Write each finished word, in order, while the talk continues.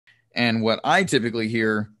And what I typically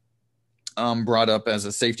hear brought up as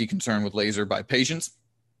a safety concern with laser by patients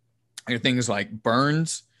are things like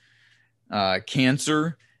burns,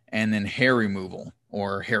 cancer, and then hair removal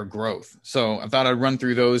or hair growth. So I thought I'd run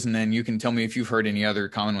through those, and then you can tell me if you've heard any other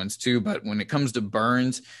common ones too. But when it comes to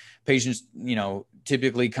burns, patients,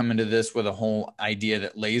 typically come into this with a whole idea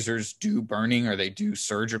that lasers do burning or they do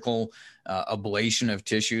surgical ablation of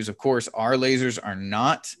tissues. Of course, our lasers are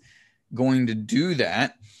not going to do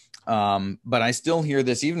that. But I still hear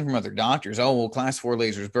this even from other doctors. Oh, well, class 4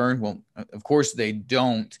 lasers burn. Well, of course they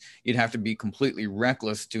don't. You'd have to be completely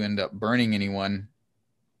reckless to end up burning anyone.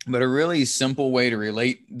 But a really simple way to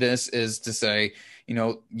relate this is to say,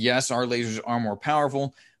 yes, our lasers are more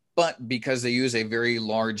powerful, but because they use a very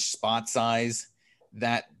large spot size,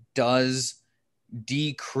 that does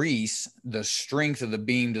decrease the strength of the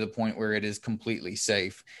beam to the point where it is completely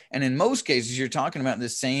safe. And in most cases, you're talking about the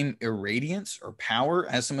same irradiance or power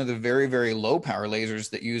as some of the very, very low power lasers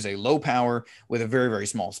that use a low power with a very, very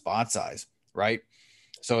small spot size, right?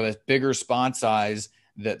 So that bigger spot size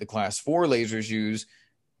that the class 4 lasers use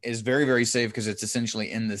is very, very safe because it's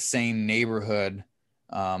essentially in the same neighborhood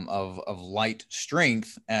of light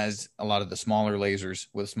strength as a lot of the smaller lasers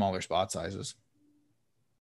with smaller spot sizes.